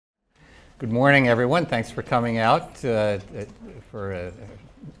Good morning, everyone. Thanks for coming out for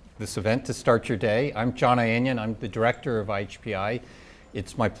this event to start your day. I'm John Ayanian. I'm the director of IHPI.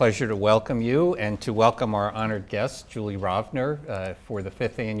 It's my pleasure to welcome you and to welcome our honored guest, Julie Rovner, for the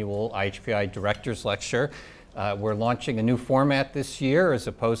 5th Annual IHPI Directors Lecture. We're launching a new format this year as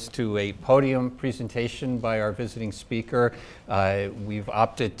opposed to a podium presentation by our visiting speaker. We've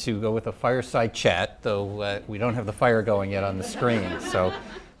opted to go with a fireside chat, though we don't have the fire going yet on the screen. So.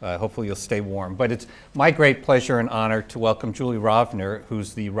 Hopefully you'll stay warm. But it's my great pleasure and honor to welcome Julie Rovner,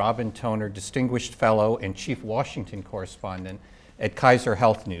 who's the Robin Toner Distinguished Fellow and Chief Washington Correspondent at Kaiser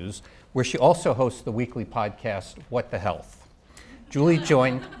Health News, where she also hosts the weekly podcast, What the Health. Julie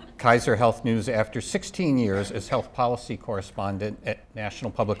joined Kaiser Health News after 16 years as health policy correspondent at National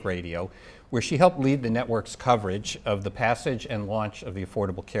Public Radio, where she helped lead the network's coverage of the passage and launch of the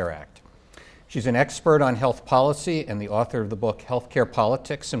Affordable Care Act. She's an expert on health policy and the author of the book Healthcare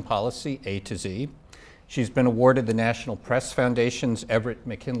Politics and Policy, A to Z. She's been awarded the National Press Foundation's Everett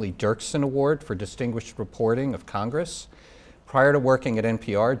McKinley Dirksen Award for Distinguished Reporting of Congress. Prior to working at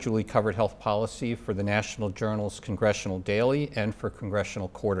NPR, Julie covered health policy for the National Journal's Congressional Daily and for Congressional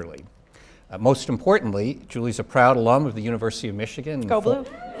Quarterly. Most importantly, Julie's a proud alum of the University of Michigan. Go Blue.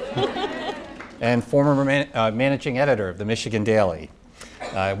 And former managing editor of the Michigan Daily.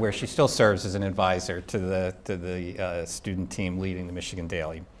 Where she still serves as an advisor to the student team leading the Michigan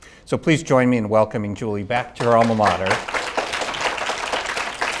Daily. So please join me in welcoming Julie back to her alma mater.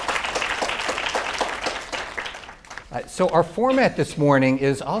 So our format this morning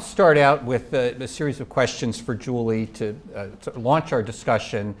is I'll start out with a series of questions for Julie to launch our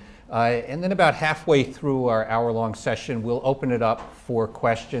discussion. And then about halfway through our hour-long session, we'll open it up for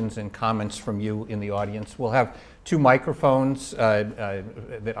questions and comments from you in the audience. We'll have 2 microphones that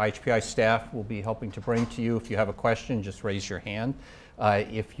IHPI staff will be helping to bring to you. If you have a question, just raise your hand.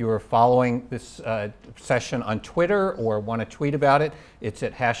 If you're following this session on Twitter or want to tweet about it, it's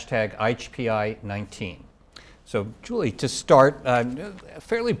at hashtag IHPI19. So Julie, to start, a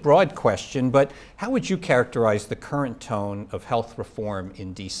fairly broad question, but how would you characterize the current tone of health reform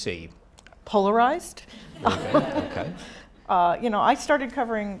in DC? Polarized. Okay. I started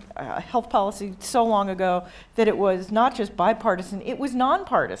covering health policy so long ago that it was not just bipartisan, it was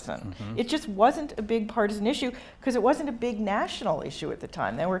nonpartisan. Mm-hmm. It just wasn't a big partisan issue because it wasn't a big national issue at the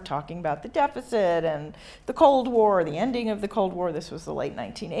time. They were talking about the deficit and the Cold War, the ending of the Cold War. This was the late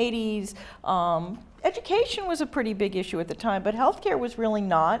 1980s. Education was a pretty big issue at the time, but healthcare was really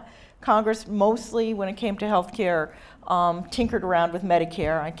not. Congress mostly, when it came to healthcare, tinkered around with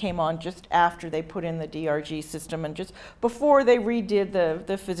Medicare. I came on just after they put in the DRG system and just before they redid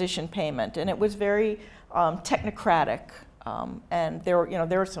the physician payment, and it was very technocratic. And there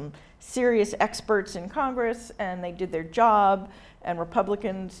were some serious experts in Congress, and they did their job. And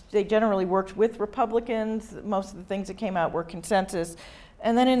Republicans, they generally worked with Republicans. Most of the things that came out were consensus.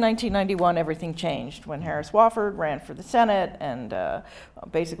 And then in 1991, everything changed when Harris Wofford ran for the Senate and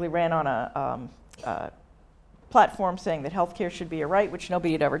basically ran on a platform saying that healthcare should be a right, which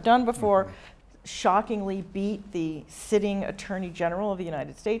nobody had ever done before. Mm-hmm. Shockingly beat the sitting Attorney General of the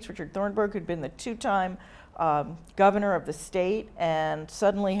United States, Richard Thornburgh, who'd been the 2-time governor of the state, and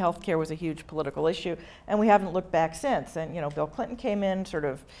suddenly healthcare was a huge political issue, and we haven't looked back since. And Bill Clinton came in, sort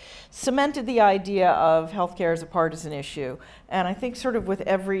of cemented the idea of healthcare as a partisan issue, and I think sort of with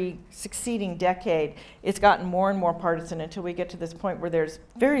every succeeding decade, it's gotten more and more partisan until we get to this point where there's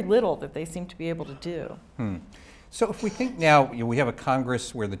very little that they seem to be able to do. So if we think now, we have a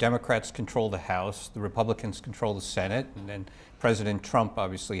Congress where the Democrats control the House, the Republicans control the Senate, and then President Trump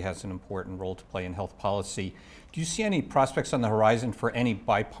obviously has an important role to play in health policy. Do you see any prospects on the horizon for any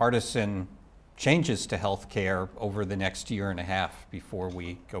bipartisan changes to health care over the next year and a half before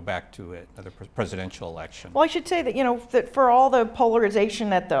we go back to another presidential election? Well, I should say that, that for all the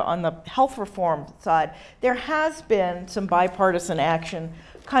polarization on the health reform side, there has been some bipartisan action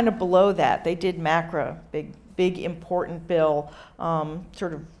kind of below that. They did MACRA, big important bill,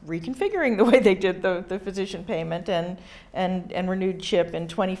 sort of reconfiguring the way they did the physician payment and renewed CHIP in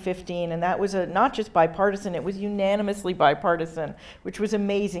 2015, and that was not just bipartisan, it was unanimously bipartisan, which was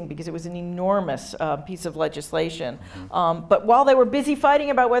amazing because it was an enormous piece of legislation. Mm-hmm. But while they were busy fighting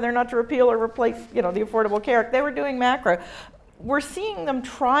about whether or not to repeal or replace, the Affordable Care Act, they were doing MACRA. We're seeing them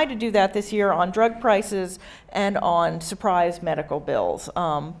try to do that this year on drug prices and on surprise medical bills.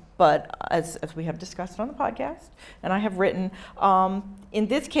 But as we have discussed on the podcast, and I have written, in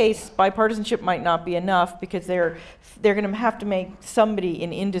this case, bipartisanship might not be enough because they're going to have to make somebody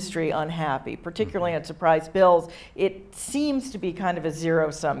in industry unhappy, particularly on surprise bills. It seems to be kind of a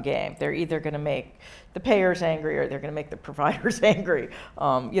zero-sum game. They're either going to make the payers angry or they're going to make the providers angry.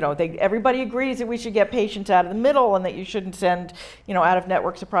 Everybody agrees that we should get patients out of the middle and that you shouldn't send,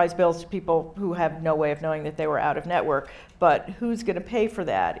 out-of-network surprise bills to people who have no way of knowing that they were out of network. But who's going to pay for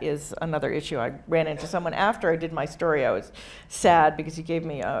that is another issue. I ran into someone after I did my story. I was sad because he gave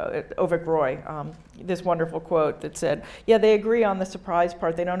me, Ovik Roy, this wonderful quote that said, yeah, they agree on the surprise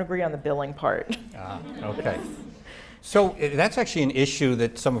part, they don't agree on the billing part. Okay. So that's actually an issue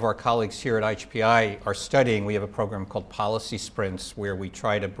that some of our colleagues here at IHPI are studying. We have a program called Policy Sprints where we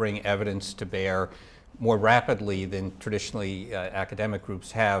try to bring evidence to bear more rapidly than traditionally academic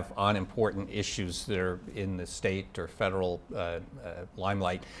groups have on important issues that are in the state or federal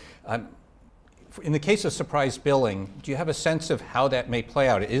limelight. In the case of surprise billing, do you have a sense of how that may play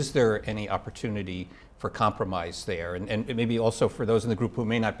out? Is there any opportunity for compromise there? And maybe also for those in the group who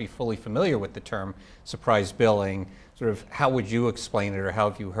may not be fully familiar with the term surprise billing, sort of how would you explain it, or how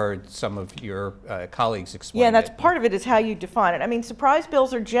have you heard some of your colleagues explain it? Yeah, that's part of it is how you define it. I mean, surprise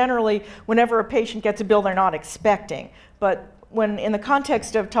bills are generally whenever a patient gets a bill they're not expecting. But when in the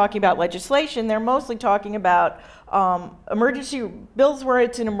context of talking about legislation, they're mostly talking about emergency bills where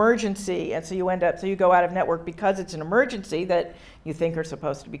it's an emergency, and so you go out of network because it's an emergency that you think are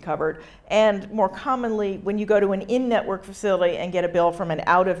supposed to be covered. And more commonly, when you go to an in-network facility and get a bill from an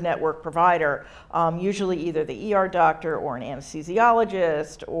out-of-network provider, usually either the ER doctor or an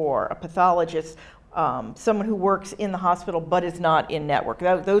anesthesiologist or a pathologist, someone who works in the hospital but is not in network.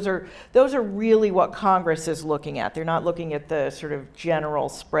 Those are really what Congress is looking at. They're not looking at the sort of general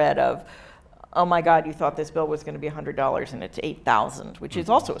spread of, oh my God, you thought this bill was going to be $100 and it's $8,000, which is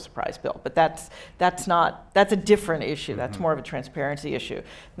also a surprise bill. But that's a different issue. That's more of a transparency issue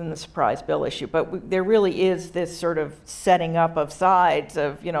than the surprise bill issue. But there really is this sort of setting up of sides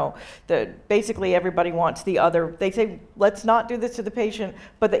of, basically everybody wants the other. They say, let's not do this to the patient,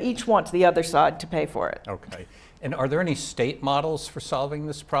 but they each wants the other side to pay for it. Okay. And are there any state models for solving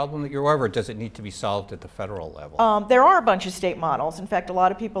this problem that you're aware of, or does it need to be solved at the federal level? There are a bunch of state models. In fact, a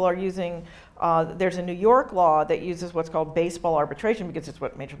lot of people are using, there's a New York law that uses what's called baseball arbitration, because it's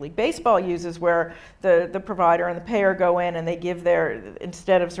what Major League Baseball uses, where the provider and the payer go in and they give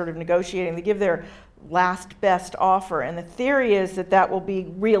instead of sort of negotiating, they give their last best offer. And the theory is that will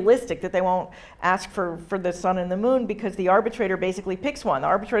be realistic, that they won't ask for the sun and the moon, because the arbitrator basically picks one. The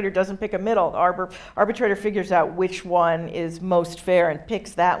arbitrator doesn't pick a middle. The arbitrator figures out which one is most fair and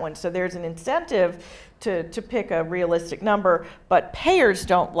picks that one. So there's an incentive to pick a realistic number, but payers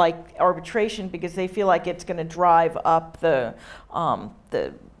don't like arbitration because they feel like it's going to drive up the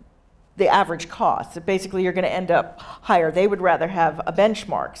average cost. So basically you're going to end up higher. They would rather have a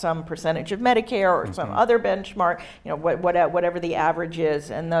benchmark, some percentage of Medicare or some other benchmark, whatever the average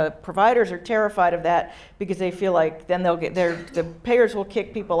is. And the providers are terrified of that because they feel like then the payers will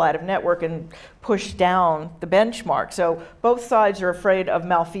kick people out of network and push down the benchmark. So both sides are afraid of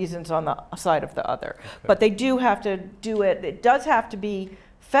malfeasance on the side of the other. Okay. But they do have to do it. It does have to be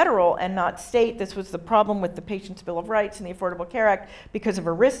federal and not state. This was the problem with the Patients' Bill of Rights and the Affordable Care Act. Because of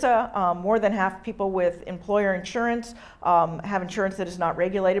ERISA, more than half people with employer insurance have insurance that is not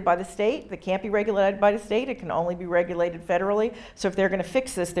regulated by the state, that can't be regulated by the state. It can only be regulated federally. So if they're going to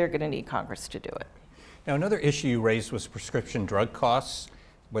fix this, they're going to need Congress to do it. Now, another issue you raised was prescription drug costs,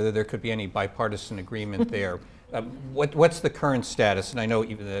 whether there could be any bipartisan agreement there. What's the current status? And I know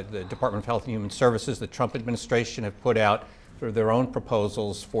even the Department of Health and Human Services, the Trump administration have put out their own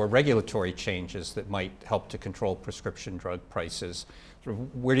proposals for regulatory changes that might help to control prescription drug prices.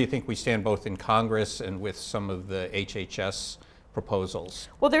 Where do you think we stand both in Congress and with some of the HHS proposals?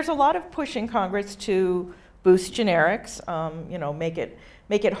 Well, there's a lot of push in Congress to boost generics,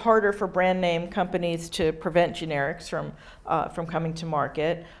 make it harder for brand name companies to prevent generics from coming to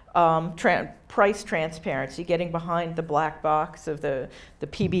market. Price transparency, getting behind the black box of the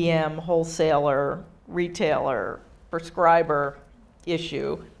PBM, wholesaler, retailer, prescriber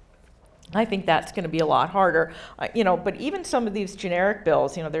issue. I think that's going to be a lot harder. But even some of these generic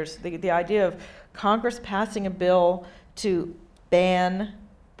bills, there's the idea of Congress passing a bill to ban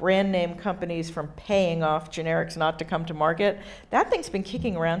brand name companies from paying off generics not to come to market. That thing's been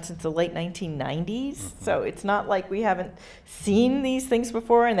kicking around since the late 1990s. So it's not like we haven't seen these things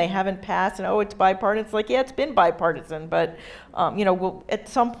before and they haven't passed and, it's bipartisan. It's like, yeah, it's been bipartisan, but at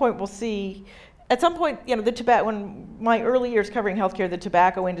some point we'll see. at some point, you know, when my early years covering healthcare, the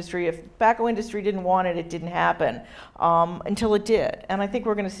tobacco industry, if the tobacco industry didn't want it, it didn't happen until it did. And I think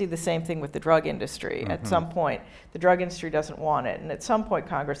we're going to see the same thing with the drug industry. At some point, the drug industry doesn't want it. And at some point,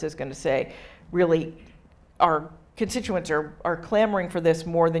 Congress is going to say, really, our constituents are clamoring for this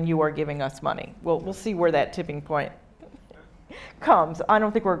more than you are giving us money. We'll see where that tipping point comes. I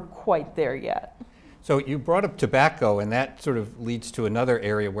don't think we're quite there yet. So you brought up tobacco, and that sort of leads to another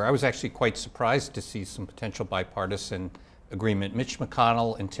area where I was actually quite surprised to see some potential bipartisan agreement. Mitch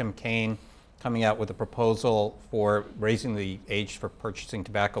McConnell and Tim Kaine coming out with a proposal for raising the age for purchasing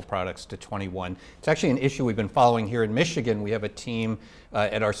tobacco products to 21. It's actually an issue we've been following here in Michigan. We have a team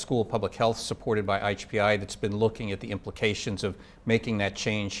at our School of Public Health supported by IHPI that's been looking at the implications of making that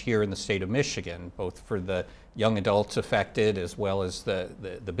change here in the state of Michigan, both for the young adults affected as well as the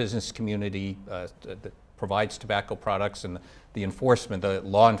business community that provides tobacco products, and the enforcement, the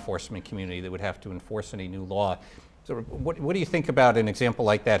law enforcement community that would have to enforce any new law. So what do you think about an example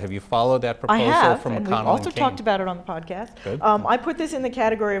like that? Have you followed that proposal from McConnell and Kaine? I have, and we've also talked about it on the podcast. Good. I put this in the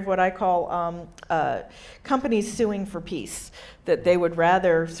category of what I call companies suing for peace, that they would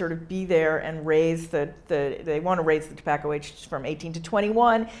rather sort of be there and raise they want to raise the tobacco age from 18 to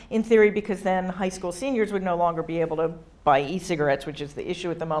 21, in theory, because then high school seniors would no longer be able to buy e-cigarettes, which is the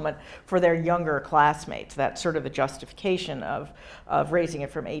issue at the moment for their younger classmates. That's sort of the justification of raising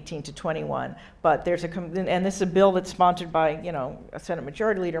it from 18 to 21. But there's and this is a bill that's sponsored by, you know, a Senate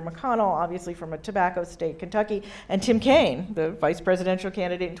Majority Leader McConnell, obviously from a tobacco state, Kentucky, and Tim Kaine, the vice presidential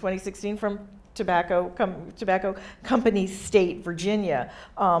candidate in 2016 from tobacco company state, Virginia,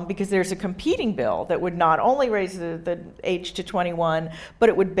 because there's a competing bill that would not only raise the age to 21, but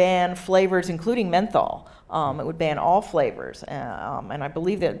it would ban flavors, including menthol. It would ban all flavors, and I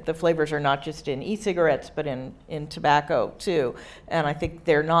believe that the flavors are not just in e-cigarettes, but in tobacco too. And I think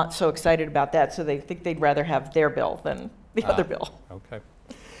they're not so excited about that, so they think they'd rather have their bill than the other bill. Okay.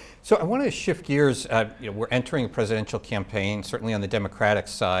 So I want to shift gears. You know, we're entering a presidential campaign, certainly on the Democratic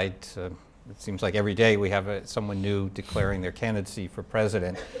side. It seems like every day we have someone new declaring their candidacy for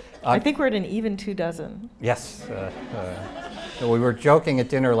president. I think we're at an even 2 dozen. Yes. We were joking at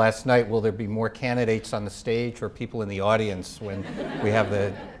dinner last night, will there be more candidates on the stage or people in the audience when we have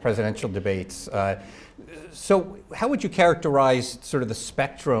the presidential debates? So how would you characterize sort of the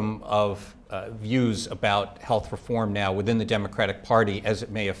spectrum of views about health reform now within the Democratic Party as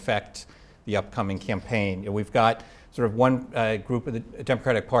it may affect the upcoming campaign? You know, we've got sort of one group of the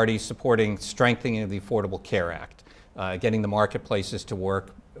Democratic Party supporting strengthening of the Affordable Care Act, getting the marketplaces to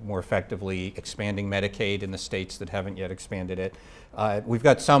work more effectively, expanding Medicaid in the states that haven't yet expanded it. We've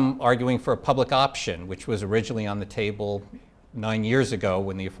got some arguing for a public option, which was originally on the table 9 years ago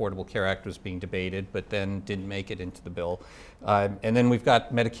when the Affordable Care Act was being debated, but then didn't make it into the bill. And then we've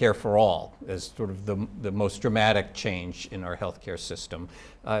got Medicare for All as sort of the most dramatic change in our healthcare system.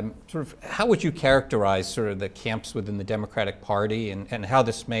 Sort of how would you characterize sort of the camps within the Democratic Party and how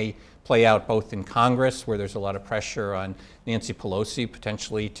this may play out both in Congress, where there's a lot of pressure on Nancy Pelosi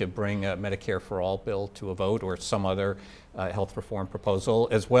potentially to bring a Medicare for All bill to a vote or some other health reform proposal,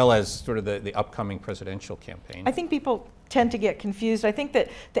 as well as sort of the upcoming presidential campaign? I think people tend to get confused. I think that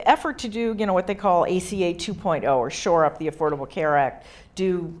the effort to do, you know, what they call ACA 2.0, or shore up the Affordable Care Act,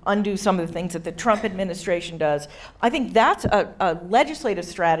 undo some of the things that the Trump administration does, I think that's a legislative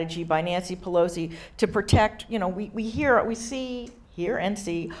strategy by Nancy Pelosi to protect, you know, we hear and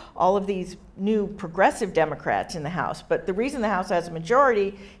see all of these new progressive Democrats in the House. But the reason the House has a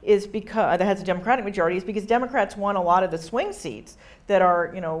majority is because it has a Democratic majority is because Democrats won a lot of the swing seats that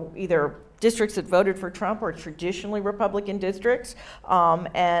are, you know, either districts that voted for Trump or traditionally Republican districts.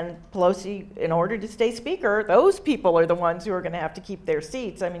 And Pelosi, in order to stay speaker, those people are the ones who are going to have to keep their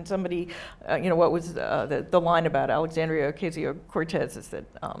seats. I mean, somebody, you know, what was the line about Alexandria Ocasio-Cortez is that,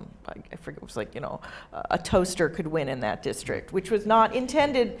 I forget, it was like, you know, a toaster could win in that district, which was not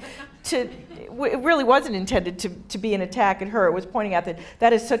intended to, it really wasn't intended to be an attack at her. It was pointing out that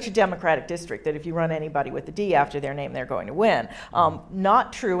that is such a Democratic district that if you run anybody with a D after their name, they're going to win.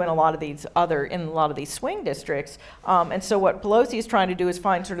 Not true in a lot of these swing districts. And so what Pelosi is trying to do is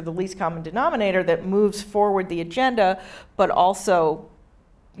find sort of the least common denominator that moves forward the agenda, but also,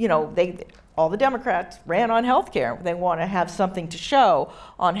 you know, all the Democrats ran on health care. They want to have something to show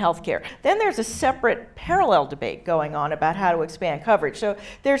on health care. Then there's a separate parallel debate going on about how to expand coverage. So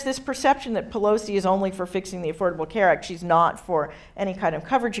there's this perception that Pelosi is only for fixing the Affordable Care Act. She's not for any kind of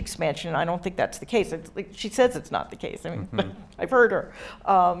coverage expansion. I don't think that's the case. She says it's not the case. I mean, but I've heard her.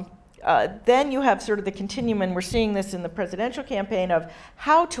 then you have sort of the continuum, and we're seeing this in the presidential campaign, of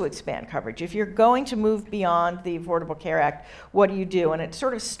how to expand coverage. If you're going to move beyond the Affordable Care Act, what do you do? And it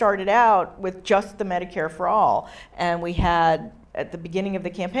sort of started out with just the Medicare for All. And we had, at the beginning of the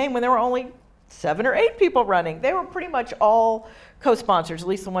campaign, when there were only 7 or 8 people running, they were pretty much all co-sponsors, at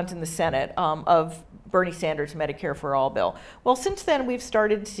least the ones in the Senate, of Bernie Sanders' Medicare for All bill. Well, since then, we've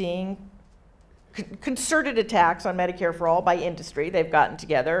started seeing concerted attacks on Medicare for All by industry. They've gotten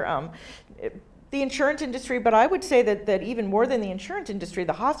together. The insurance industry, but I would say that even more than the insurance industry,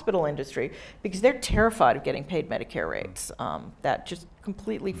 the hospital industry, because they're terrified of getting paid Medicare rates. That just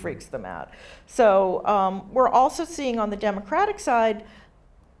completely freaks them out. So we're also seeing on the Democratic side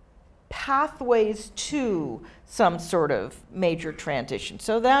pathways to some sort of major transition.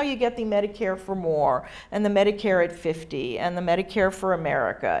 So now you get the Medicare for More, and the Medicare at 50, and the Medicare for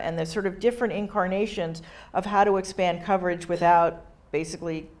America, and the sort of different incarnations of how to expand coverage without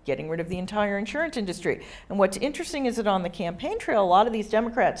basically getting rid of the entire insurance industry. And what's interesting is that on the campaign trail, a lot of these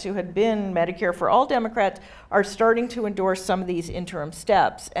Democrats who had been Medicare for All Democrats are starting to endorse some of these interim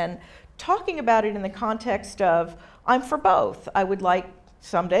steps, and talking about it in the context of, I'm for both. I would like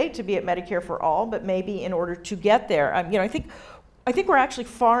someday to be at Medicare for All, but maybe in order to get there, I think we're actually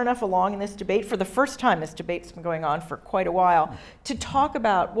far enough along in this debate, for the first time this debate's been going on for quite a while, to talk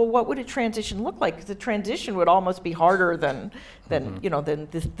about, well, what would a transition look like? Because the transition would almost be harder than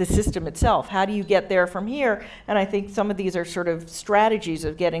the system itself. How do you get there from here? And I think some of these are sort of strategies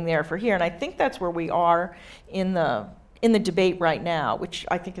of getting there for here. And I think that's where we are in the debate right now, which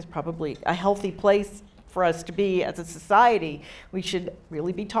I think is probably a healthy place for us to be as a society. We should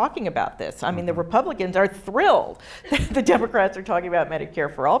really be talking about this. I mean, the Republicans are thrilled that the Democrats are talking about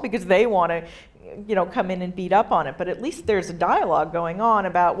Medicare for All, because they want to, come in and beat up on it. But at least there's a dialogue going on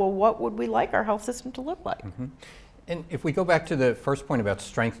about, well, what would we like our health system to look like? And if we go back to the first point about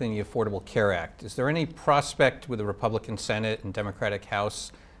strengthening the Affordable Care Act, is there any prospect with the Republican Senate and Democratic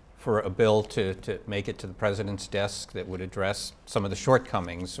House for a bill to make it to the president's desk that would address some of the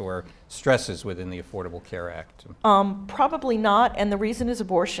shortcomings or stresses within the Affordable Care Act? Probably not, and the reason is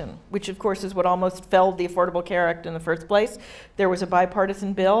abortion, which of course is what almost felled the Affordable Care Act in the first place. There was a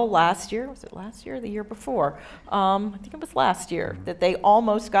bipartisan bill last year, was it last year or the year before? I think it was last year, that they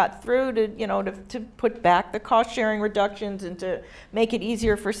almost got through to put back the cost sharing reductions and to make it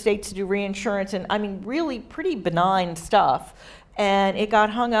easier for states to do reinsurance, and I mean really pretty benign stuff. And it got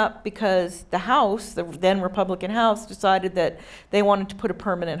hung up because the House, the then Republican House, decided that they wanted to put a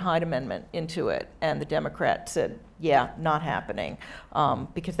permanent Hyde Amendment into it. And the Democrats said, yeah, not happening,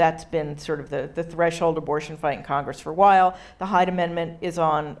 because that's been sort of the threshold abortion fight in Congress for a while. The Hyde Amendment is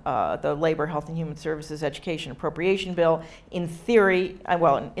on the Labor, Health and Human Services Education Appropriation Bill. In theory,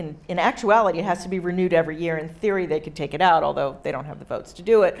 in actuality, it has to be renewed every year. In theory, they could take it out, although they don't have the votes to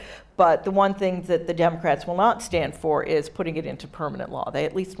do it. But the one thing that the Democrats will not stand for is putting it into permanent law. They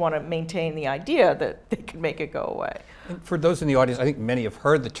at least want to maintain the idea that they can make it go away. And for those in the audience, I think many have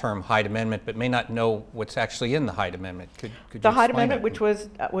heard the term Hyde Amendment, but may not know what's actually in the Hyde Amendment. Could you the Hyde explain Amendment,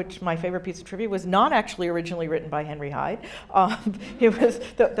 it? which my favorite piece of trivia, was not actually originally written by Henry Hyde. It was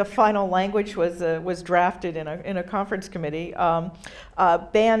the final language was drafted in a conference committee.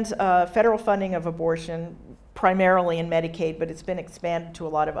 Bans federal funding of abortion, primarily in Medicaid, but it's been expanded to a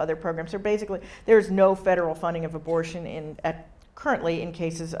lot of other programs. So basically, there's no federal funding of abortion currently in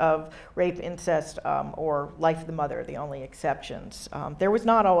cases of rape, incest, or life of the mother, the only exceptions. There was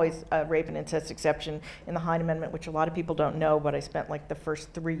not always a rape and incest exception in the Hyde Amendment, which a lot of people don't know, but I spent like the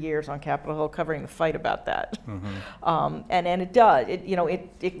first 3 years on Capitol Hill covering the fight about that. And it does.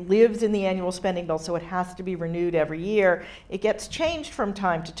 It lives in the annual spending bill, so it has to be renewed every year. It gets changed from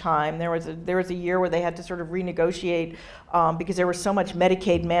time to time. There was a year where they had to sort of renegotiate because there was so much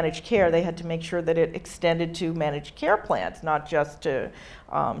Medicaid managed care. They had to make sure that it extended to managed care plans, not just to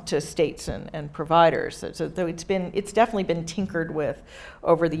states and providers. So it's definitely been tinkered with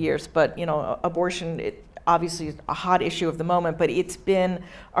over the years. But abortion, obviously is a hot issue of the moment, but it's been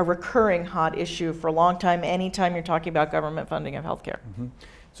a recurring hot issue for a long time. Anytime you're talking about government funding of healthcare.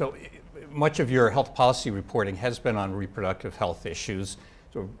 So much of your health policy reporting has been on reproductive health issues.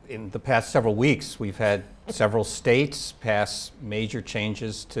 So in the past several weeks, we've had several states pass major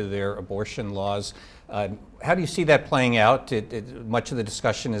changes to their abortion laws. How do you see that playing out? Much of the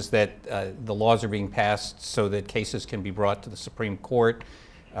discussion is that the laws are being passed so that cases can be brought to the Supreme Court.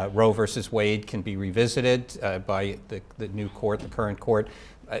 Roe versus Wade can be revisited by the new court, the current court.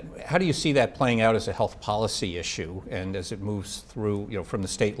 How do you see that playing out as a health policy issue and as it moves through, from the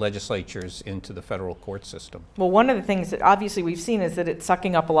state legislatures into the federal court system? Well, one of the things that obviously we've seen is that it's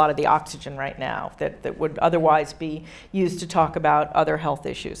sucking up a lot of the oxygen right now that would otherwise be used to talk about other health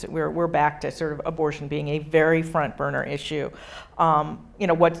issues. We're back to sort of abortion being a very front burner issue.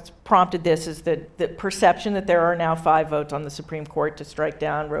 What's prompted this is the perception that there are now 5 votes on the Supreme Court to strike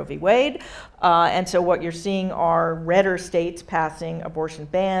down Roe v. Wade. And so what you're seeing are redder states passing abortion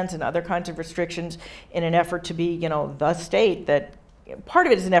bans and other kinds of restrictions in an effort to be, the state that, part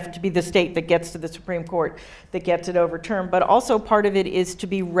of it is an effort to be the state that gets to the Supreme Court, that gets it overturned, but also part of it is to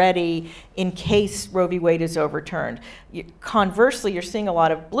be ready in case Roe v. Wade is overturned. Conversely, you're seeing a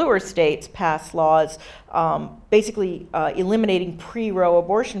lot of bluer states pass laws basically eliminating pre-Roe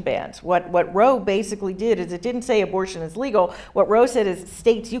abortion bans. What Roe basically did is it didn't say abortion is legal. What Roe said is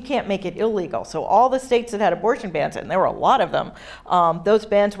states, you can't make it illegal. So all the states that had abortion bans, and there were a lot of them, those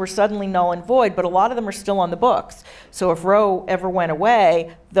bans were suddenly null and void, but a lot of them are still on the books. So if Roe ever went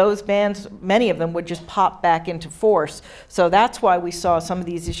away, those bans, many of them would just pop back into force. So that's why we saw some of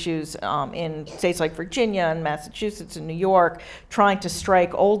these issues in states like Virginia and Massachusetts and New York trying to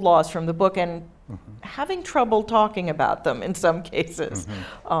strike old laws from the book and having trouble talking about them in some cases.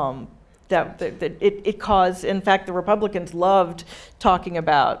 It caused, in fact, the Republicans loved talking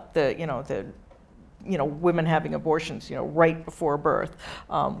about the women having abortions, right before birth,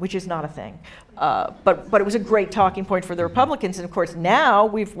 which is not a thing. But it was a great talking point for the Republicans. And of course, now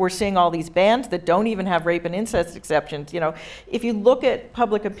we're seeing all these bans that don't even have rape and incest exceptions. If you look at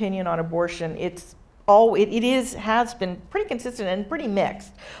public opinion on abortion, has been pretty consistent and pretty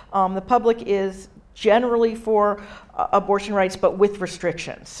mixed. The public is generally for abortion rights, but with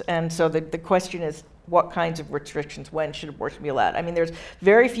restrictions. And so the question is, what kinds of restrictions? When should abortion be allowed? I mean, there's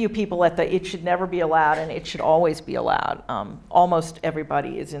very few people at the it should never be allowed and it should always be allowed. Almost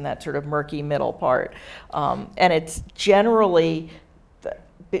everybody is in that sort of murky middle part. And it's generally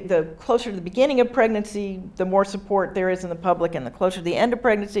the closer to the beginning of pregnancy, the more support there is in the public, and the closer to the end of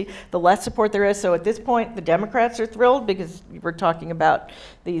pregnancy, the less support there is. So at this point, the Democrats are thrilled because we're talking about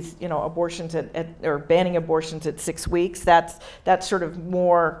these, abortions or banning abortions at 6 weeks. That's sort of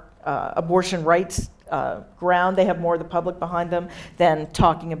more abortion rights ground. They have more of the public behind them than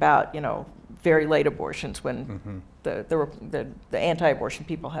talking about, very late abortions when the anti-abortion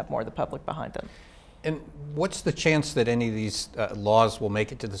people have more of the public behind them. And what's the chance that any of these laws will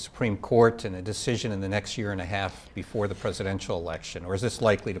make it to the Supreme Court and a decision in the next year and a half before the presidential election? Or is this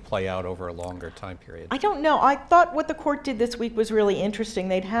likely to play out over a longer time period? I don't know. I thought what the court did this week was really interesting.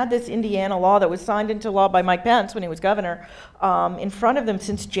 They'd had this Indiana law that was signed into law by Mike Pence when he was governor in front of them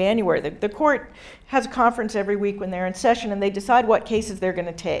since January. The court has a conference every week when they're in session, and they decide what cases they're going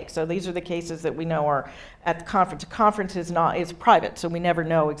to take. So these are the cases that we know are at the conference. A conference is private, so we never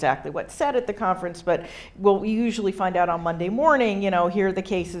know exactly what's said at the conference, but we'll usually find out on Monday morning, here are the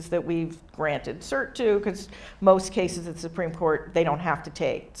cases that we've granted cert to, because most cases at the Supreme Court, they don't have to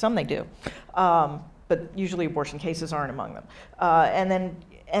take. Some they do, but usually abortion cases aren't among them.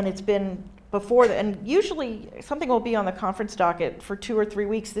 And it's been before, and usually something will be on the conference docket for 2 or 3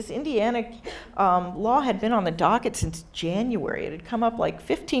 weeks. This Indiana law had been on the docket since January. It had come up like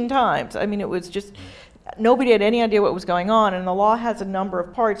 15 times. I mean, it was just, nobody had any idea what was going on, and the law has a number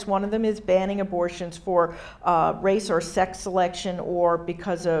of parts. One of them is banning abortions for race or sex selection or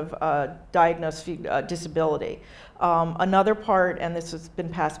because of diagnosed disability. Another part, and this has been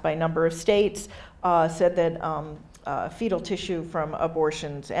passed by a number of states, said that fetal tissue from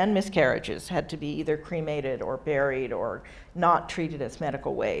abortions and miscarriages had to be either cremated or buried or not treated as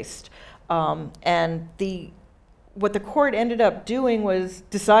medical waste. And what the court ended up doing was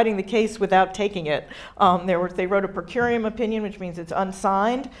deciding the case without taking it. They wrote a per curiam opinion, which means it's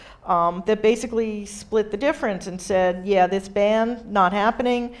unsigned, that basically split the difference and said, yeah, this ban, not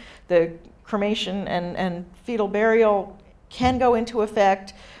happening. The cremation and fetal burial can go into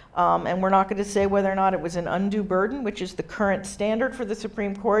effect. And we're not going to say whether or not it was an undue burden, which is the current standard for the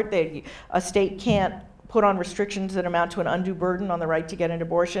Supreme Court. A state can't put on restrictions that amount to an undue burden on the right to get an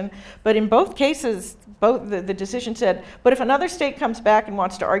abortion. But in both cases, the decision said, but if another state comes back and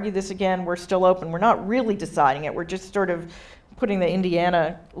wants to argue this again, we're still open. We're not really deciding it. We're just sort of putting the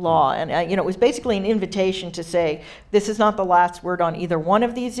Indiana law. And it was basically an invitation to say, this is not the last word on either one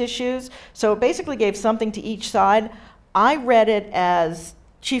of these issues. So it basically gave something to each side. I read it as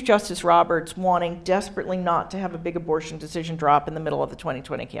Chief Justice Roberts wanting desperately not to have a big abortion decision drop in the middle of the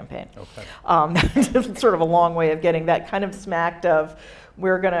 2020 campaign. Okay. Sort of a long way of getting that kind of smacked of,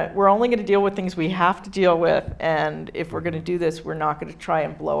 we're only gonna deal with things we have to deal with, and if we're gonna do this, we're not gonna try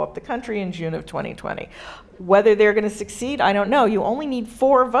and blow up the country in June of 2020. Whether they're gonna succeed, I don't know. You only need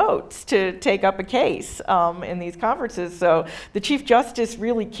 4 votes to take up a case in these conferences, so the Chief Justice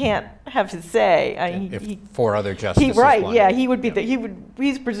really can't have his say. If 4 other justices right, won. yeah, he would be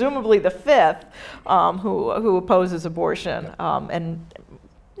he's presumably the 5th who opposes abortion, and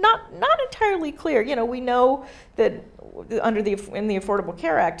not entirely clear. You know, we know that in the Affordable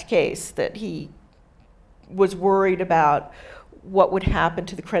Care Act case that he was worried about what would happen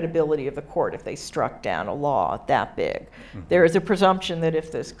to the credibility of the court if they struck down a law that big. Mm-hmm. There is a presumption that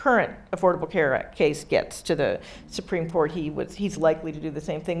if this current Affordable Care Act case gets to the Supreme Court, he's likely to do the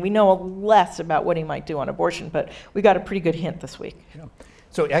same thing. We know less about what he might do on abortion, but we got a pretty good hint this week. Yeah.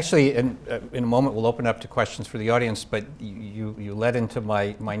 So actually, in a moment, we'll open up to questions for the audience, but you led into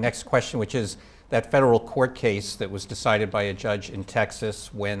my next question, which is that federal court case that was decided by a judge in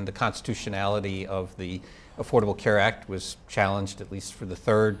Texas when the constitutionality of the Affordable Care Act was challenged, at least for the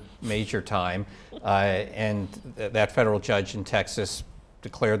 3rd major time, and that federal judge in Texas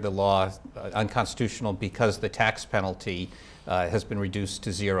declared the law unconstitutional because the tax penalty has been reduced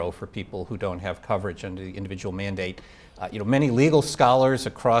to 0 for people who don't have coverage under the individual mandate. You know, many legal scholars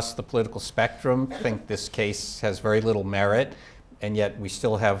across the political spectrum think this case has very little merit, and yet we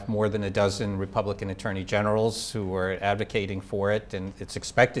still have more than a dozen Republican attorney generals who are advocating for it, and it's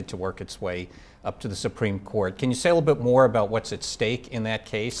expected to work its way up to the Supreme Court. Can you say a little bit more about what's at stake in that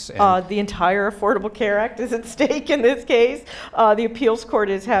case? The entire Affordable Care Act is at stake in this case. The appeals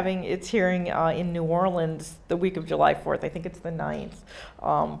court is having its hearing in New Orleans the week of July 4th. I think it's the 9th.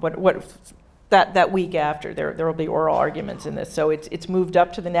 That week after, there will be oral arguments in this. So it's moved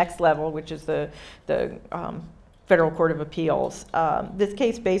up to the next level, which is the Federal Court of Appeals. This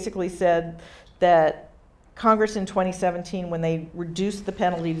case basically said that Congress in 2017, when they reduced the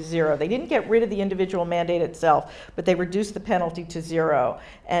penalty to 0, they didn't get rid of the individual mandate itself, but they reduced the penalty to 0.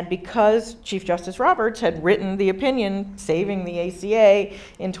 And because Chief Justice Roberts had written the opinion saving the ACA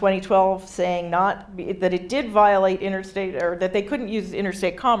in 2012, saying that it did violate interstate, or that they couldn't use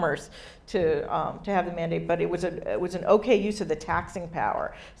interstate commerce to have the mandate, but it was an okay use of the taxing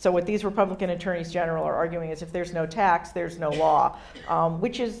power. So what these Republican attorneys general are arguing is if there's no tax, there's no law,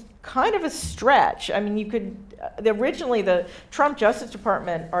 which is kind of a stretch. I mean, you could, originally the Trump Justice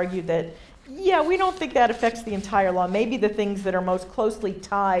Department argued that, yeah, we don't think that affects the entire law. Maybe the things that are most closely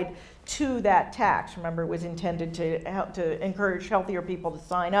tied to that tax. Remember, it was intended to encourage healthier people to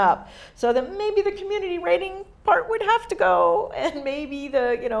sign up. So that maybe the community rating part would have to go, and maybe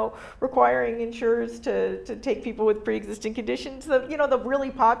the, you know, requiring insurers to take people with pre-existing conditions, the really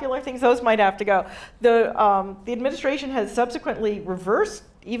popular things, those might have to go. The administration has subsequently reversed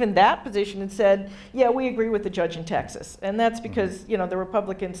even that position and said, yeah, we agree with the judge in Texas. And that's because, you know, the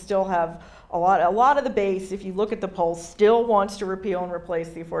Republicans still have a lot of the base, if you look at the polls, still wants to repeal and replace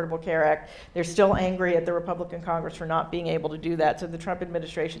the Affordable Care Act. They're still angry at the Republican Congress for not being able to do that. So the Trump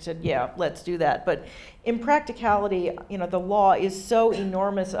administration said, yeah, let's do that. But in practicality, you know, the law is so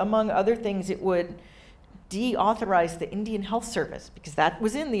enormous. Among other things, it would deauthorize the Indian Health Service, because that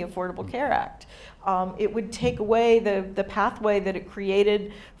was in the Affordable Care Act. It would take away the pathway that it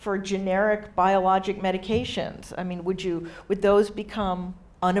created for generic biologic medications. I mean, would those become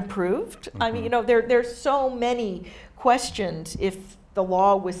unapproved? Mm-hmm. I mean, you know, there's so many questions. If the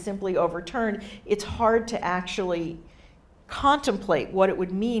law was simply overturned, it's hard to actually contemplate what it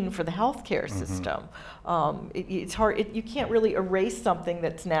would mean for the healthcare system. Mm-hmm. It's hard. You can't really erase something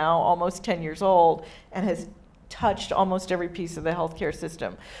that's now almost 10 years old and has touched almost every piece of the healthcare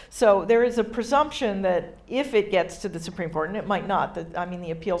system. So there is a presumption that if it gets to the Supreme Court, and it might not,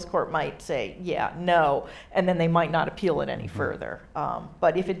 the appeals court might say, yeah, no, and then they might not appeal it any further.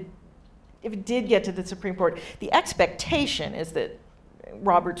 But if it did get to the Supreme Court, the expectation is that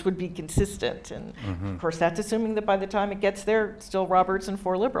Roberts would be consistent, and of course that's assuming that by the time it gets there, still Roberts and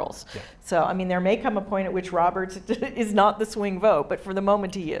 4 liberals. Yeah. So I mean, there may come a point at which Roberts is not the swing vote, but for the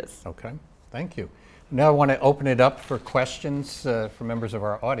moment he is. Okay, thank you. Now I want to open it up for questions from members of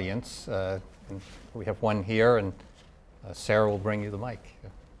our audience. And we have one here, and Sarah will bring you the mic.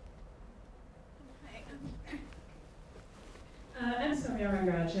 I'm Soumya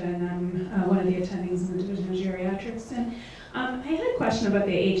Rangraja, and I'm one of the attendings in the Division of Geriatrics. And I had a question about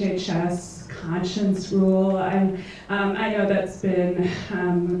the HHS conscience rule. I know that's been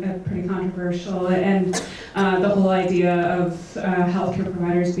pretty controversial, and the whole idea of healthcare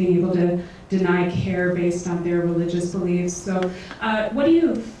providers being able to deny care based on their religious beliefs. So what do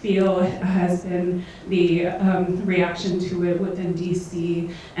you feel has been the reaction to it within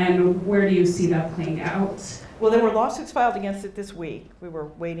DC, and where do you see that playing out? Well, there were lawsuits filed against it this week. We were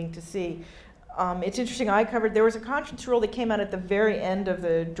waiting to see. It's interesting, there was a conscience rule that came out at the very end of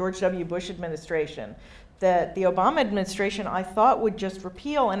the George W. Bush administration that the Obama administration, I thought, would just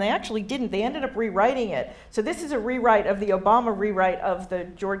repeal, and they actually didn't. They ended up rewriting it. So this is a rewrite of the Obama rewrite of the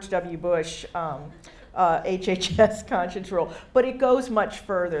George W. Bush HHS conscience rule. But it goes much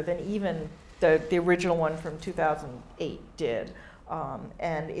further than even the original one from 2008 did.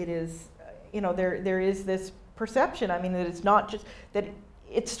 And it is, there is this perception, I mean, that it's not just, that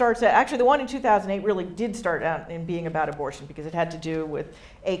it starts out, actually the one in 2008 really did start out in being about abortion because it had to do with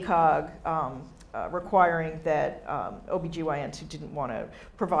ACOG requiring that OBGYNs who didn't want to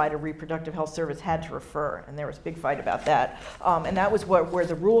provide a reproductive health service had to refer, and there was a big fight about that. And that was where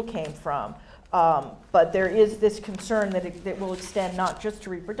the rule came from. But there is this concern that it will extend not just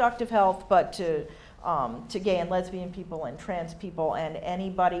to reproductive health, but to gay and lesbian people and trans people and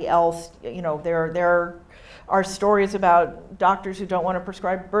anybody else. There are stories about doctors who don't want to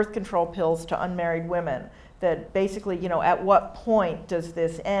prescribe birth control pills to unmarried women. That basically, at what point does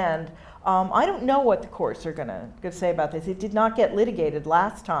this end? I don't know what the courts are going to say about this. It did not get litigated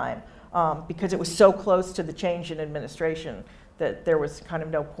last time because it was so close to the change in administration that there was kind of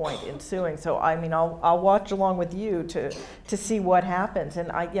no point in suing. So I mean, I'll watch along with you to see what happens.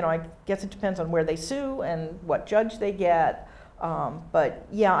 And I guess it depends on where they sue and what judge they get. But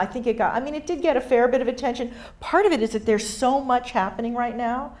yeah, I think it did get a fair bit of attention. Part of it is that there's so much happening right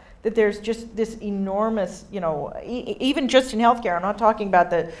now that there's just this enormous, even just in healthcare, I'm not talking about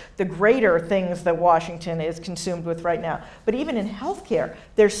the greater things that Washington is consumed with right now, but even in healthcare,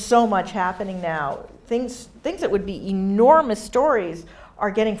 there's so much happening now. Things that would be enormous stories are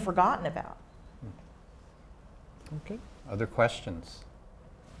getting forgotten about. Okay, other questions?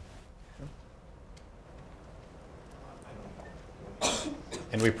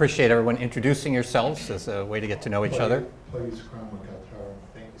 And we appreciate everyone introducing yourselves as a way to get to know each other. Please,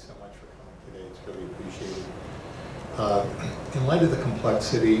 thank you so much for coming today. It's really appreciated. In light of the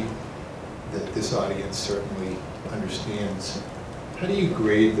complexity that this audience certainly understands, how do you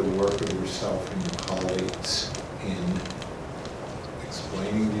grade the work of yourself and your colleagues in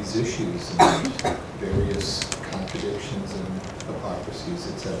explaining these issues and various contradictions and hypocrisies,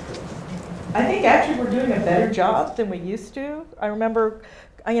 etc.? I think actually we're doing a better job than we used to. I remember,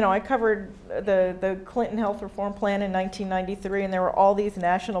 I covered the Clinton health reform plan in 1993, and there were all these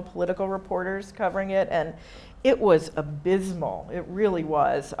national political reporters covering it, and it was abysmal. It really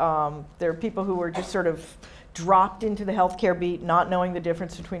was. There are people who were just sort of dropped into the healthcare beat, not knowing the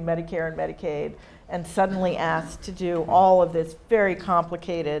difference between Medicare and Medicaid, and suddenly asked to do all of this very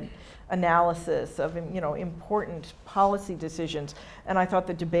complicated analysis of important policy decisions. And I thought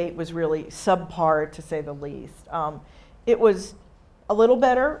the debate was really subpar, to say the least. It was a little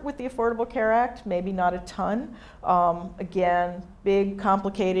better with the Affordable Care Act, maybe not a ton. Again, big,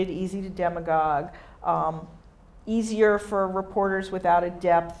 complicated, easy to demagogue. Easier for reporters without a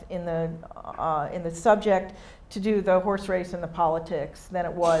depth in the subject to do the horse race and the politics than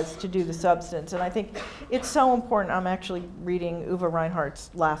it was to do the substance. And I think it's so important. I'm actually reading Uwe Reinhardt's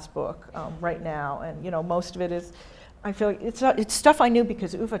last book right now, and most of it is, I feel like it's stuff I knew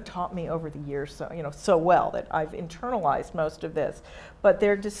because Uwe taught me over the years so well that I've internalized most of this. But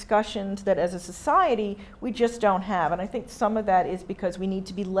they're discussions that as a society we just don't have, and I think some of that is because we need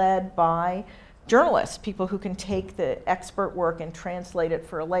to be led by journalists, people who can take the expert work and translate it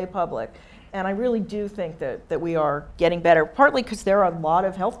for a lay public. And I really do think that we are getting better, partly because there are a lot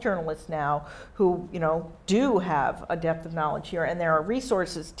of health journalists now who do have a depth of knowledge here, and there are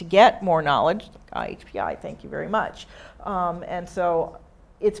resources to get more knowledge. IHPI, thank you very much. And so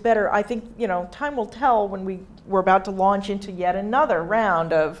it's better. I think time will tell when we're about to launch into yet another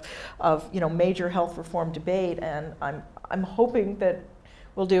round of major health reform debate, and I'm hoping that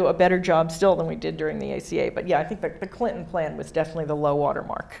we'll do a better job still than we did during the ACA. But yeah, I think the Clinton plan was definitely the low water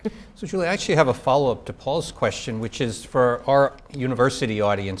mark. So Julie, I actually have a follow-up to Paul's question, which is for our university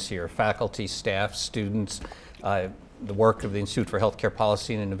audience here, faculty, staff, students, the work of the Institute for Healthcare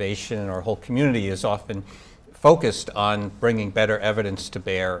Policy and Innovation and our whole community is often focused on bringing better evidence to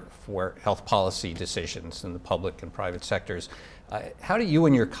bear for health policy decisions in the public and private sectors. How do you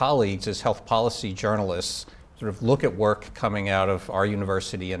and your colleagues as health policy journalists sort of look at work coming out of our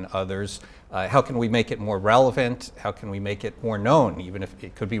university and others How can we make it more relevant? How can we make it more known? Even if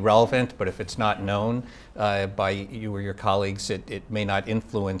it could be relevant, but if it's not known by you or your colleagues, it may not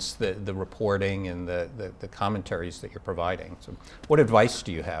influence the reporting and the commentaries that you're providing. So what advice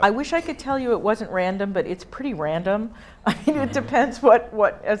do you have? I wish I could tell you it wasn't random, but it's pretty random. I mean, it depends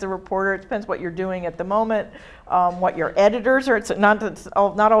what as a reporter, it depends what you're doing at the moment, what your editors are, it's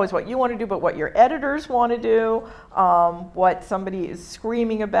not always what you want to do, but what your editors want to do, what somebody is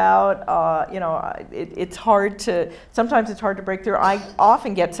screaming about. You know, it's hard to, sometimes it's hard to break through. I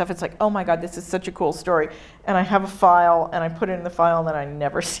often get stuff, it's like, oh my God, this is such a cool story. And I have a file, and I put it in the file, and then I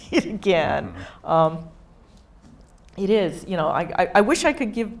never see it again. It is, you know, I wish I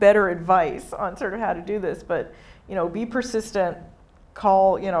could give better advice on sort of how to do this, but, you know, be persistent,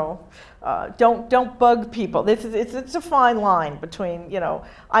 call, you know, don't bug people. It's a fine line between, you know,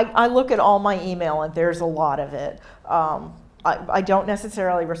 I look at all my email, and there's a lot of it. I don't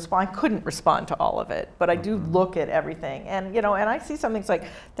necessarily respond, I couldn't respond to all of it, but I do look at everything. And, you know, and I see something like,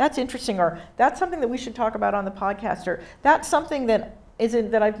 that's interesting, or that's something that we should talk about on the podcast, or that's something that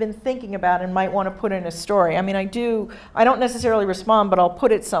that I've been thinking about and might want to put in a story. I mean, I don't necessarily respond, but I'll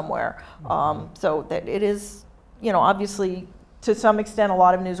put it somewhere. So that it is, you know, obviously, to some extent, a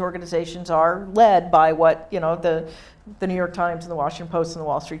lot of news organizations are led by what, you know, the New York Times and the Washington Post and the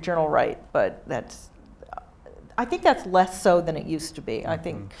Wall Street Journal write, but I think that's less so than it used to be. I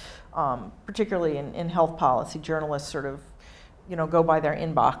think, particularly in health policy, journalists sort of, you know, go by their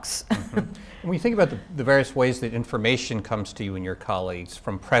inbox. When you think about the various ways that information comes to you and your colleagues,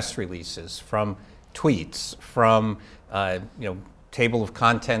 from press releases, from tweets, from you know, table of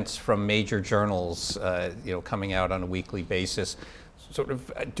contents from major journals, you know, coming out on a weekly basis, sort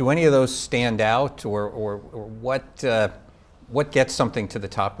of, do any of those stand out, or what gets something to the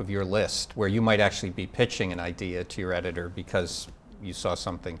top of your list where you might actually be pitching an idea to your editor because you saw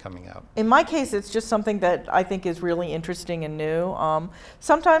something coming out? In my case, it's just something that I think is really interesting and new.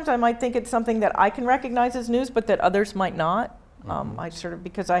 Sometimes I might think it's something that I can recognize as news, but that others might not. I sort of,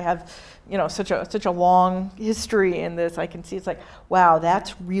 because I have, you know, such a long history in this, I can see it's like, wow,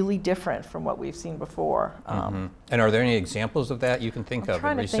 that's really different from what we've seen before. And are there any examples of that you can think of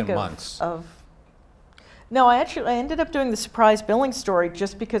in recent months? No, I ended up doing the surprise billing story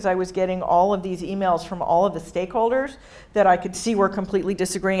just because I was getting all of these emails from all of the stakeholders that I could see were completely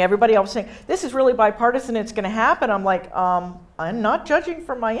disagreeing. Everybody else was saying, this is really bipartisan, it's going to happen. I'm like, I'm not judging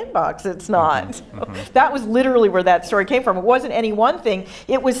from my inbox, it's not. That was literally where that story came from. It wasn't any one thing,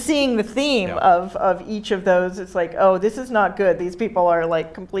 it was seeing the theme of each of those. It's like, oh, this is not good. These people are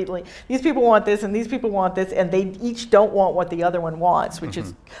like completely, these people want this and these people want this, and they each don't want what the other one wants, which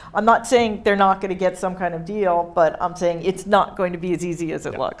is, I'm not saying they're not going to get some kind of deal, but I'm saying it's not going to be as easy as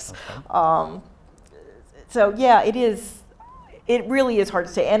it looks. So yeah, it really is hard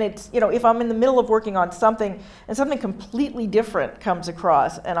to say. And it's, you know, if I'm in the middle of working on something and something completely different comes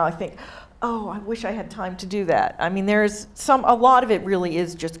across and I think, oh, I wish I had time to do that. I mean, there's a lot of it really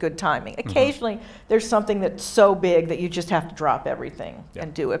is just good timing. Occasionally there's something that's so big that you just have to drop everything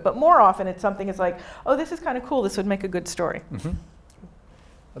and do it. But more often it's something that's like, oh, this is kind of cool. This would make a good story.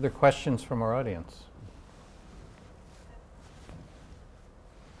 Other questions from our audience?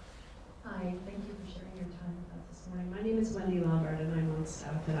 Hi, thank you for sharing your time with us this morning. My name is Wendy Lombard, and I'm on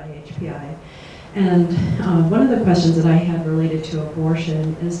staff at IHPI. And one of the questions that I had related to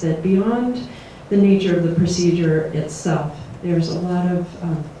abortion is that beyond the nature of the procedure itself, there's a lot of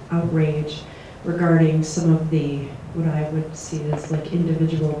outrage regarding some of the, what I would see as like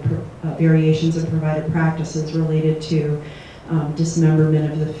individual variations of provided practices related to dismemberment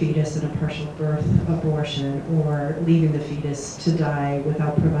of the fetus in a partial birth abortion, or leaving the fetus to die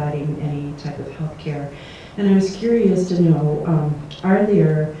without providing any type of health care. And I was curious to know, are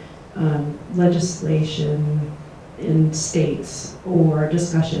there legislation in states or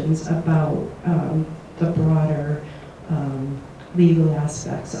discussions about the broader legal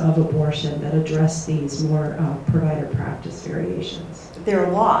aspects of abortion that address these more provider practice variations? There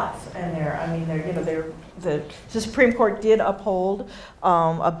are lots, and the Supreme Court did uphold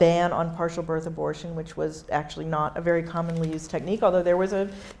a ban on partial birth abortion, which was actually not a very commonly used technique, although there was a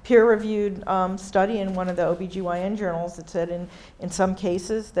peer-reviewed study in one of the OBGYN journals that said in some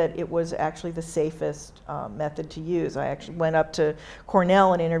cases that it was actually the safest method to use. I actually went up to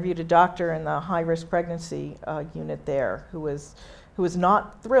Cornell and interviewed a doctor in the high-risk pregnancy unit there who was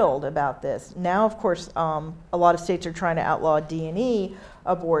not thrilled about this. Now, of course, a lot of states are trying to outlaw D&E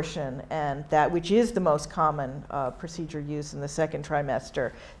abortion, and which is the most common procedure used in the second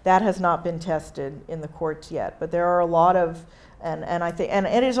trimester. That has not been tested in the courts yet, but there are a lot of, and I think, and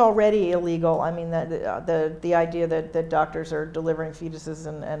it is already illegal. I mean, the idea that doctors are delivering fetuses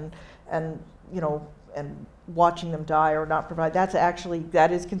and and watching them die or not provide,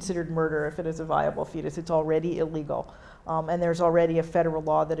 that is considered murder if it is a viable fetus. It's already illegal. And there's already a federal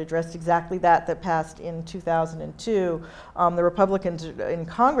law that addressed exactly that passed in 2002. The Republicans in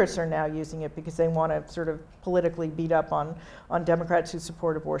Congress are now using it because they want to sort of politically beat up on Democrats who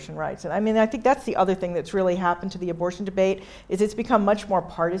support abortion rights. And I mean, I think that's the other thing that's really happened to the abortion debate, is it's become much more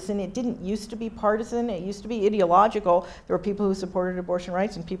partisan. It didn't used to be partisan. It used to be ideological. There were people who supported abortion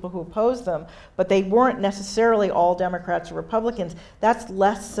rights and people who opposed them, but they weren't necessarily all Democrats or Republicans. That's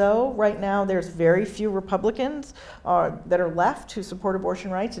less so right now. There's very few Republicans that are left who support abortion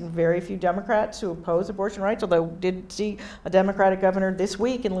rights and very few Democrats who oppose abortion rights, although we did see a Democratic governor this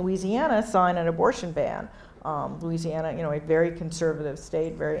week in Louisiana sign an abortion ban. Louisiana, a very conservative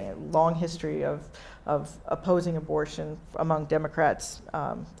state, very long history of opposing abortion among Democrats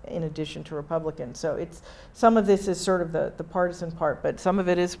in addition to Republicans. So some of this is sort of the partisan part, but some of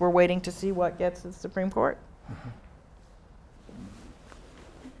it is we're waiting to see what gets to the Supreme Court. Mm-hmm.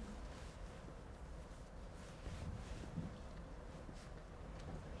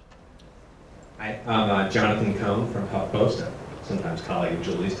 Hi, I'm Jonathan Cohn from HuffPost, sometimes colleague of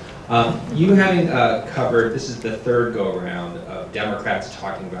Julie's. You having covered, this is the third go-around of Democrats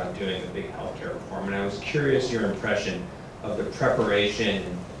talking about doing a big healthcare reform, and I was curious your impression of the preparation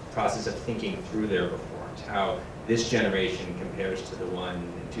and process of thinking through their reforms, how this generation compares to the one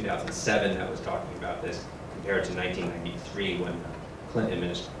in 2007 that was talking about this, compared to 1993 when the Clinton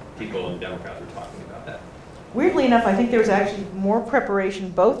administration, people and Democrats were talking about that. Weirdly enough, I think there was actually more preparation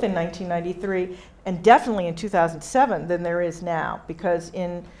both in 1993 and definitely in 2007 than there is now, because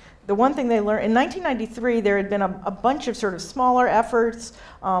the one thing they learned, in 1993 there had been a bunch of sort of smaller efforts.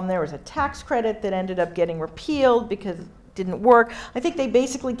 There was a tax credit that ended up getting repealed because it didn't work. I think they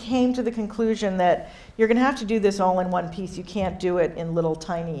basically came to the conclusion that you're going to have to do this all in one piece. You can't do it in little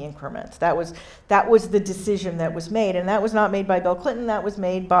tiny increments. That was the decision that was made, and that was not made by Bill Clinton. That was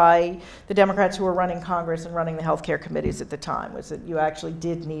made by the Democrats who were running Congress and running the healthcare committees at the time, was that you actually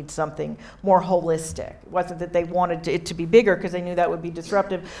did need something more holistic. It wasn't that they wanted it to be bigger because they knew that would be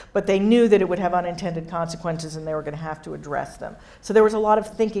disruptive, but they knew that it would have unintended consequences and they were going to have to address them. So there was a lot of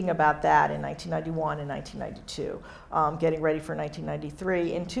thinking about that in 1991 and 1992, getting ready for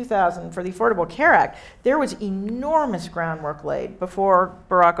 1993. In 2000, for the Affordable Care Act, there was enormous groundwork laid before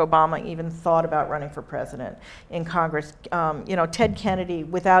Barack Obama even thought about running for president in Congress. Ted Kennedy,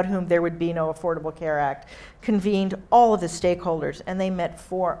 without whom there would be no Affordable Care Act, convened all of the stakeholders, and they met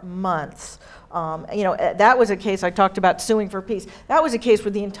for months. That was a case I talked about suing for peace. That was a case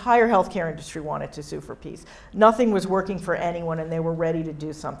where the entire healthcare industry wanted to sue for peace. Nothing was working for anyone, and they were ready to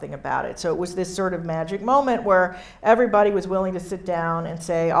do something about it. So it was this sort of magic moment where everybody was willing to sit down and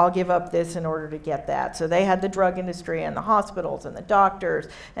say, I'll give up this in order to get that. So they had the drug industry and the hospitals and the doctors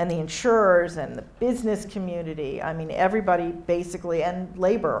and the insurers and the business community. I mean, everybody basically, and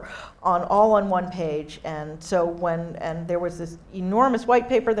labor, all on one page. And so there was this enormous white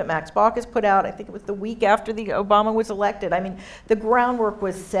paper that Max Baucus put out, I think it was the week after Obama was elected. I mean, the groundwork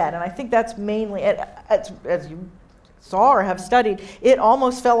was set, and I think that's mainly, as you saw or have studied, it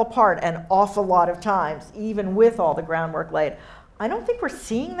almost fell apart an awful lot of times, even with all the groundwork laid. I don't think we're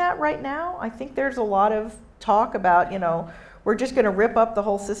seeing that right now. I think there's a lot of talk about, we're just going to rip up the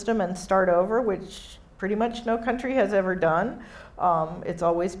whole system and start over, which pretty much no country has ever done. It's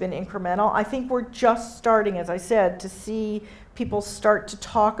always been incremental. I think we're just starting, as I said, to see people start to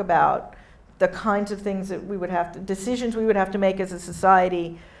talk about the kinds of things that decisions we would have to make as a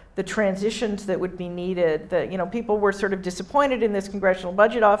society, the transitions that would be needed. People were sort of disappointed in this Congressional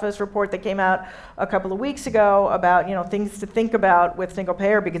Budget Office report that came out a couple of weeks ago about things to think about with single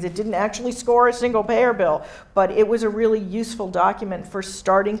payer, because it didn't actually score a single payer bill, but it was a really useful document for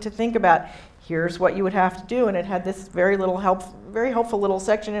starting to think about, here's what you would have to do. And it had this very helpful little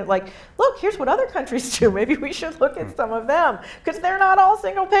section in it, like, look, here's what other countries do. Maybe we should look at some of them, because they're not all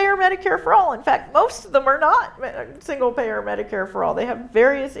single payer Medicare for all. In fact, most of them are not single payer Medicare for all. They have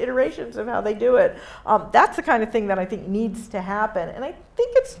various iterations of how they do it. That's the kind of thing that I think needs to happen, and I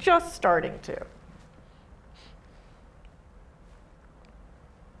think it's just starting to.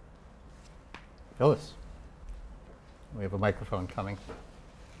 Phyllis, we have a microphone coming.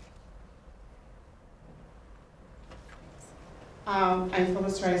 I'm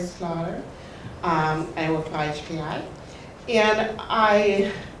Phyllis Rice Slaughter. I work for IHPI. And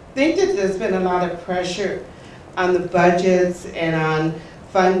I think that there's been a lot of pressure on the budgets and on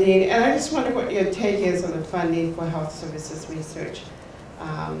funding. And I just wonder what your take is on the funding for health services research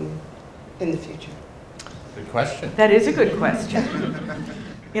in the future. Good question. That is a good question.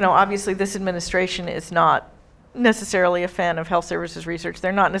 Obviously this administration is not necessarily a fan of health services research.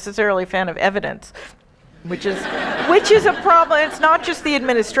 They're not necessarily a fan of evidence, which is a problem. It's not just the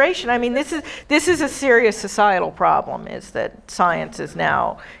administration. I mean, this is a serious societal problem, is that science is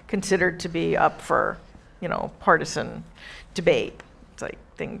now considered to be up for, partisan debate. It's like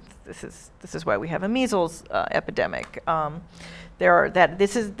this is why we have a measles epidemic.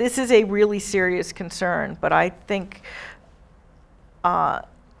 This is a really serious concern, but I think I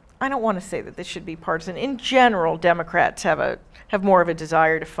don't want to say that this should be partisan. In general, Democrats have more of a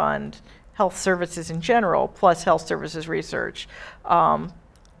desire to fund health services in general, plus health services research.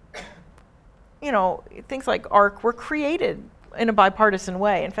 Things like ARC were created in a bipartisan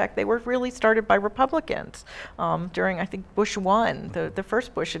way. In fact, they were really started by Republicans during, I think, Bush 1, the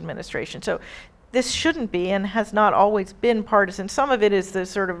first Bush administration. So this shouldn't be and has not always been partisan. Some of it is the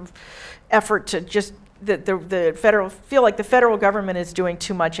sort of effort to just the federal government is doing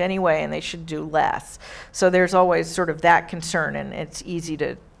too much anyway and they should do less. So there's always sort of that concern, and it's easy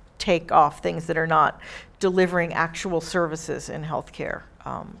to take off things that are not delivering actual services in healthcare,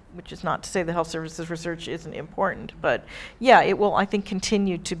 which is not to say the health services research isn't important, but yeah, it will, I think,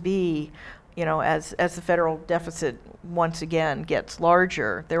 continue to be, as the federal deficit once again gets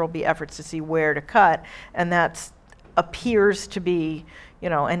larger, there will be efforts to see where to cut, and that appears to be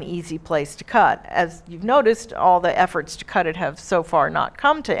an easy place to cut. As you've noticed, all the efforts to cut it have so far not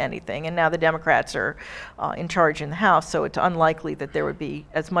come to anything, and now the Democrats are in charge in the House, so it's unlikely that there would be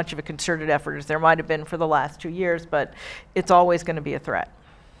as much of a concerted effort as there might have been for the last 2 years, but it's always going to be a threat.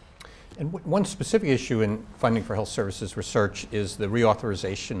 And one specific issue in funding for health services research is the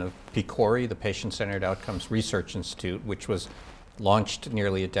reauthorization of PCORI, the Patient-Centered Outcomes Research Institute, which was launched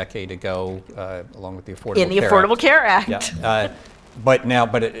nearly a decade ago, along with the Affordable Care Act. Yeah. But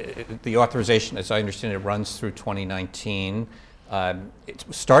the authorization, as I understand it, runs through 2019. It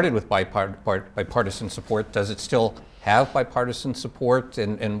started with bipartisan support. Does it still have bipartisan support?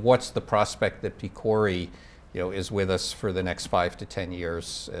 And what's the prospect that PCORI, is with us for the next 5 to 10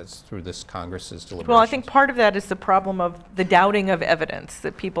 years through this Congress's deliberations? Well, I think part of that is the problem of the doubting of evidence,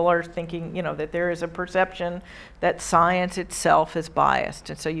 that people are thinking, that there is a perception that science itself is biased,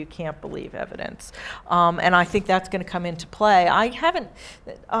 and so you can't believe evidence. And I think that's going to come into play.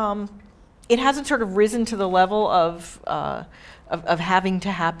 It hasn't sort of risen to the level of having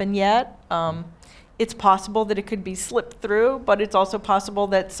to happen yet. It's possible that it could be slipped through, but it's also possible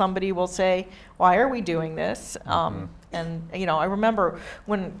that somebody will say, why are we doing this? And I remember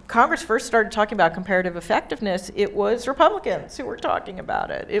when Congress first started talking about comparative effectiveness, it was Republicans who were talking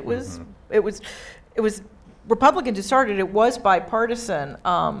about it. It was Republicans who started. It was bipartisan,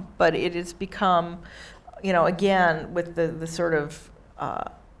 but it has become, again, with the sort of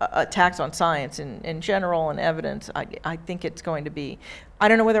attacks on science in general and evidence, I think it's going to be, I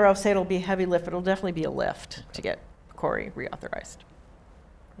don't know whether I'll say it'll be a heavy lift, but it'll definitely be a lift to get PCORI reauthorized.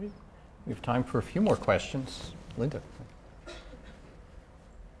 We have time for a few more questions. Linda.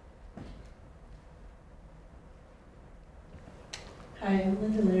 Hi, I'm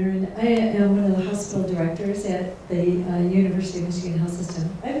Linda Laren. I am one of the hospital directors at the University of Michigan Health System.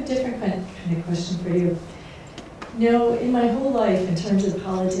 I have a different kind of question for you. In my whole life, in terms of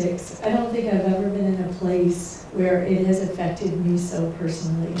politics, I don't think I've ever been in a place where it has affected me so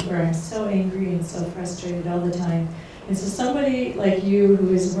personally, where I'm so angry and so frustrated all the time. And so somebody like you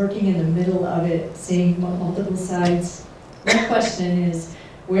who is working in the middle of it, seeing multiple sides, my question is,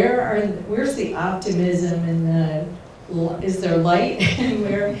 where's the optimism and is there light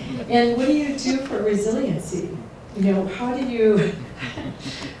anywhere? And what do you do for resiliency? How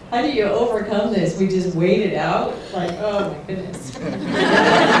do you overcome this? We just wait it out? Like, oh my goodness.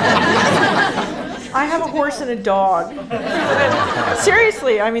 I have a horse and a dog.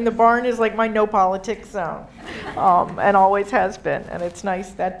 Seriously, the barn is like my no politics zone, and always has been. And it's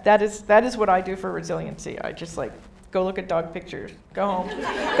nice that is what I do for resiliency. I just go look at dog pictures, go home,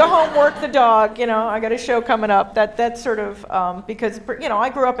 work the dog. I got a show coming up. That's sort of because I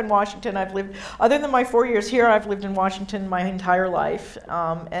grew up in Washington. I've lived, other than my 4 years here, I've lived in Washington my entire life,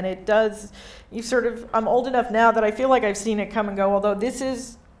 and it does. I'm old enough now that I feel like I've seen it come and go. Although this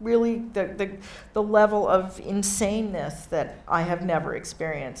is really the level of insaneness that I have never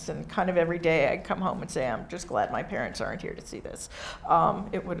experienced, and kind of every day I come home and say, I'm just glad my parents aren't here to see this.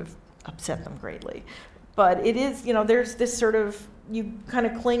 It would have upset them greatly. But it is, there's this sort of, you kind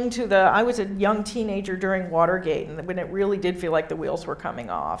of cling to I was a young teenager during Watergate, and when it really did feel like the wheels were coming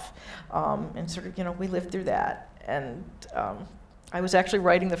off. And sort of, we lived through that. And I was actually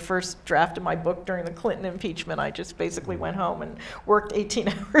writing the first draft of my book during the Clinton impeachment. I just basically went home and worked 18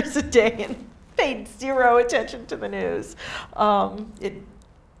 hours a day and paid zero attention to the news.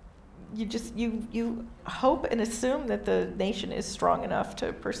 you hope and assume that the nation is strong enough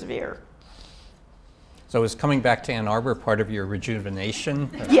to persevere. So is coming back to Ann Arbor part of your rejuvenation?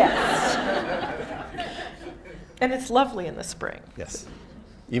 Yes. And it's lovely in the spring. Yes.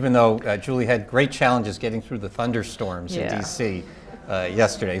 Even though Julie had great challenges getting through the thunderstorms in D.C.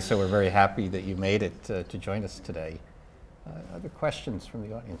 Yesterday, so we're very happy that you made it to join us today. Other questions from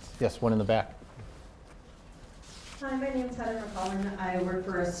the audience? Yes, one in the back. Hi, my name is Heather McCollin. I work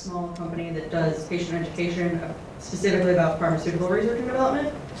for a small company that does patient education, specifically about pharmaceutical research and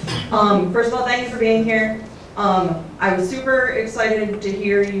development. First of all, thank you for being here. I was super excited to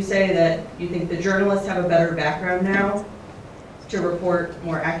hear you say that you think the journalists have a better background now to report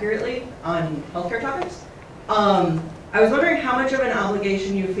more accurately on healthcare topics. I was wondering how much of an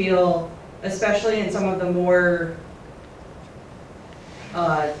obligation you feel, especially in some of the more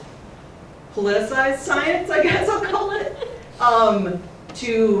politicized science, I guess I'll call it,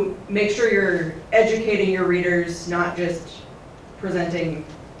 to make sure you're educating your readers, not just presenting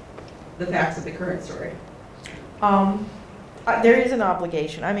the facts of the current story. There is an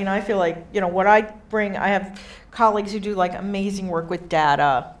obligation. I mean, I feel like, what I bring, I have colleagues who do like amazing work with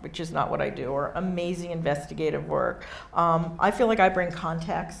data, which is not what I do, or amazing investigative work. I feel like I bring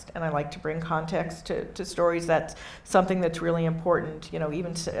context, and I like to bring context to stories. That's something that's really important,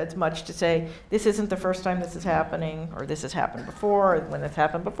 even as much to say, this isn't the first time this is happening, or this has happened before, or when it's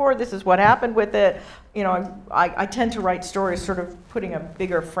happened before, this is what happened with it. I tend to write stories sort of putting a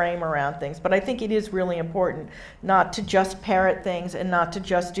bigger frame around things, but I think it is really important not to just parrot things and not to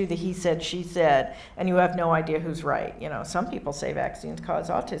just do the he said, she said, and you have no idea who's right. Some people say vaccines cause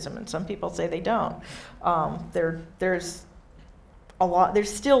autism, and some people say they don't. There's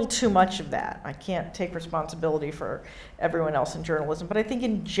still too much of that. I can't take responsibility for everyone else in journalism, but I think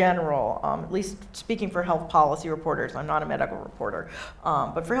in general, at least speaking for health policy reporters, I'm not a medical reporter,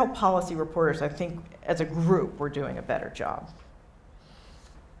 but for health policy reporters, I think as a group, we're doing a better job.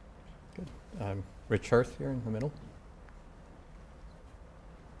 Good. Rich Hirth here in the middle.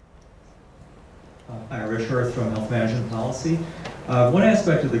 Hi, Rich Hirth from Health Management Policy. One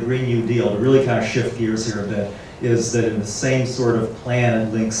aspect of the Green New Deal, to really kind of shift gears here a bit, is that in the same sort of plan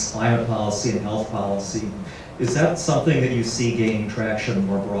it links climate policy and health policy. Is that something that you see gaining traction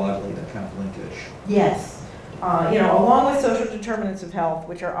more broadly, that kind of linkage? Yes. Along with social determinants of health,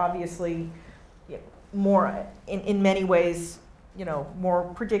 which are obviously more, in many ways, more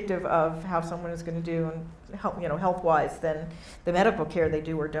predictive of how someone is going to do and health-wise than the medical care they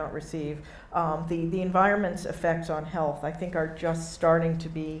do or don't receive. The environment's effects on health, I think, are just starting to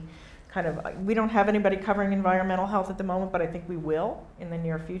be we don't have anybody covering environmental health at the moment, but I think we will in the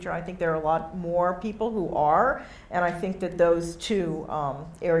near future. I think there are a lot more people who are, and I think that those two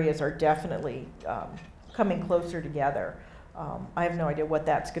areas are definitely coming closer together. I have no idea what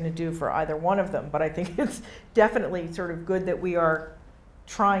that's going to do for either one of them, but I think it's definitely sort of good that we are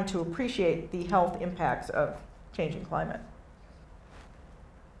trying to appreciate the health impacts of changing climate.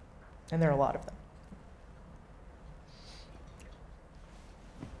 And there are a lot of them.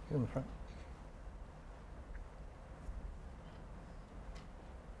 Here in the front.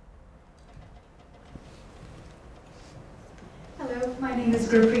 Hello, my name is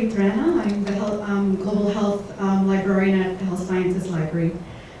Gurpreet Rana. I'm the Global Health Librarian at the Health Sciences Library.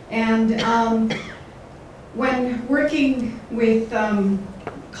 And when working with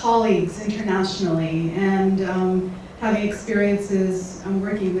colleagues internationally and having experiences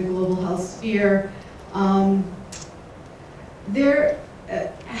working in the global health sphere, the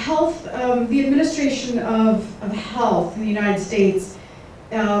administration of health in the United States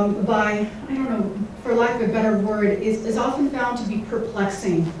by, I don't know, for lack of a better word, is often found to be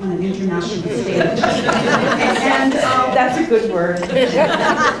perplexing on an international stage. and that's a good word.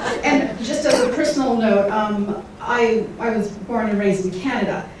 And just as a personal note, I was born and raised in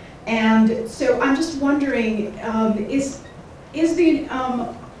Canada, and so I'm just wondering, is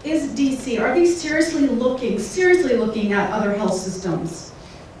DC, are they seriously looking at other health systems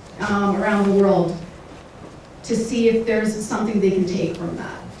around the world to see if there's something they can take from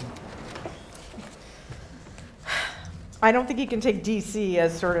that? I don't think you can take DC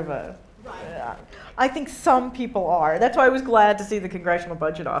as sort of a, I think some people are. That's why I was glad to see the Congressional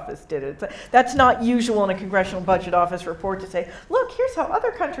Budget Office did it. That's not usual in a Congressional Budget Office report to say, look, here's how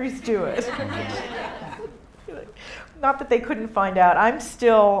other countries do it. Not that they couldn't find out. I'm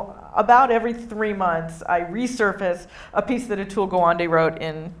still, about every 3 months, I resurface a piece that Atul Gawande wrote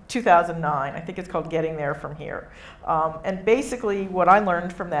in 2009. I think it's called Getting There From Here. And basically what I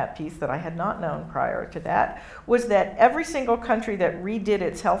learned from that piece that I had not known prior to that was that every single country that redid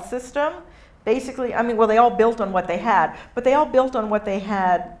its health system, basically, I mean, well, they all built on what they had, but they all built on what they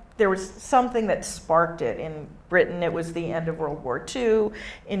had there was something that sparked it. In Britain, it was the end of World War II.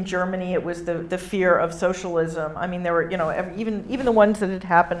 In Germany, it was the fear of socialism. I mean, there were, you know, even the ones that had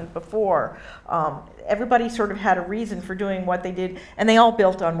happened before. Everybody sort of had a reason for doing what they did, and they all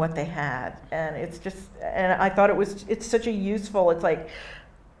built on what they had. And it's just, and I thought it's such a useful, it's like,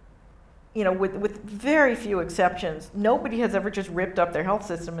 you know, with very few exceptions, nobody has ever just ripped up their health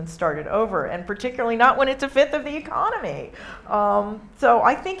system and started over, and particularly not when it's a fifth of the economy. So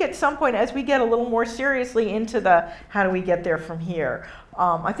I think at some point, as we get a little more seriously into the how do we get there from here,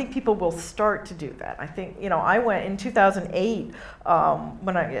 I think people will start to do that. I think, you know, I went in 2008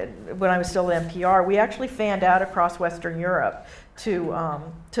 when I was still at NPR. We actually fanned out across Western Europe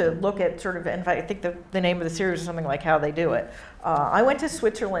to look at sort of, in fact, I think the name of the series is something like How They Do It. I went to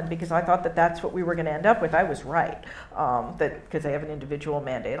Switzerland because I thought that that's what we were going to end up with. I was right, because they have an individual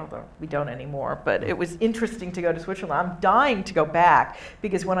mandate, although we don't anymore. But it was interesting to go to Switzerland. I'm dying to go back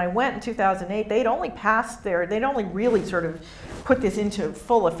because when I went in 2008, they'd only really sort of put this into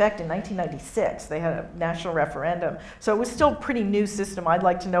full effect in 1996. They had a national referendum, so it was still a pretty new system. I'd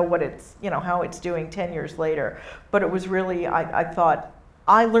like to know what it's, you know, how it's doing 10 years later. But it was really, I thought,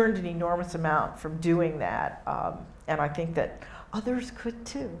 I learned an enormous amount from doing that, and I think that others could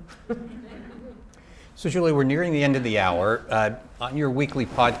too. So Julie, we're nearing the end of the hour. On your weekly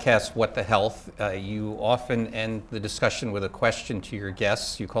podcast, What the Health, you often end the discussion with a question to your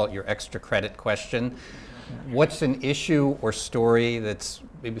guests. You call it your extra credit question. What's an issue or story that's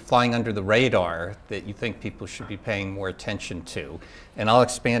maybe flying under the radar that you think people should be paying more attention to? And I'll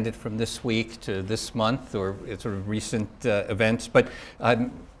expand it from this week to this month or sort of recent events. But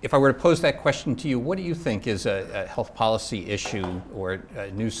if I were to pose that question to you, what do you think is a health policy issue or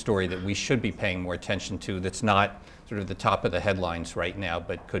a news story that we should be paying more attention to that's not sort of the top of the headlines right now,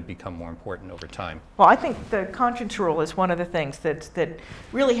 but could become more important over time? Well, I think the conscience rule is one of the things that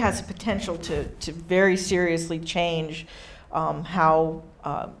really has the potential to very seriously change how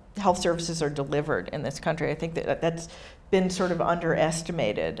health services are delivered in this country. I think that's been sort of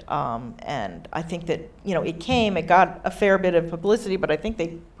underestimated, and I think that, you know, it got a fair bit of publicity, but I think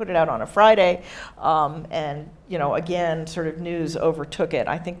they put it out on a Friday, and, you know, again, sort of news overtook it.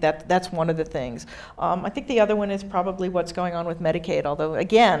 I think that's one of the things. I think the other one is probably what's going on with Medicaid, although,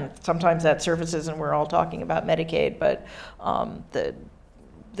 again, sometimes that surfaces and we're all talking about Medicaid, but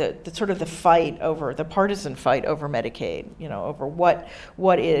the sort of the partisan fight over Medicaid, you know, over what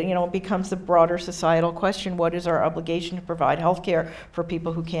is, you know, it becomes the broader societal question: what is our obligation to provide health care for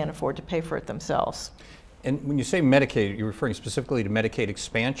people who can't afford to pay for it themselves? And when you say Medicaid, you're referring specifically to Medicaid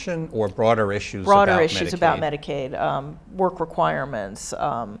expansion or broader issues broader about issues Medicaid? About Medicaid, work requirements,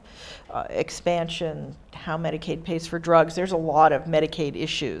 expansion, how Medicaid pays for drugs. There's a lot of Medicaid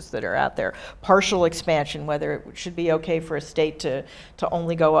issues that are out there. Partial expansion, whether it should be okay for a state to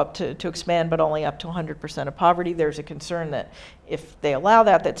only go up to expand, but only up to 100% of poverty. There's a concern that if they allow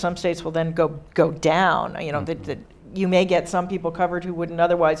that some states will then go down. You know, that you may get some people covered who wouldn't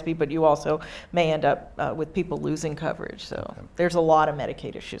otherwise be, but you also may end up with people losing coverage. So there's a lot of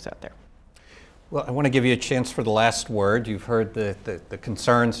Medicaid issues out there. Well, I want to give you a chance for the last word. You've heard the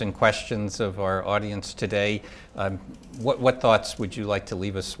concerns and questions of our audience today. What thoughts would you like to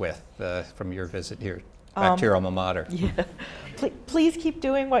leave us with from your visit here, back to your alma mater? Yeah. Please keep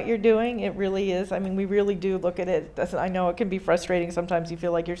doing what you're doing. It really is. I mean, we really do look at it. I know it can be frustrating. Sometimes you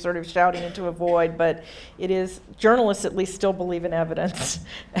feel like you're sort of shouting into a void, but it is, journalists at least still believe in evidence,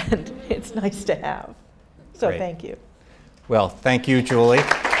 and it's nice to have. So Great. Thank you. Well, thank you, Julie.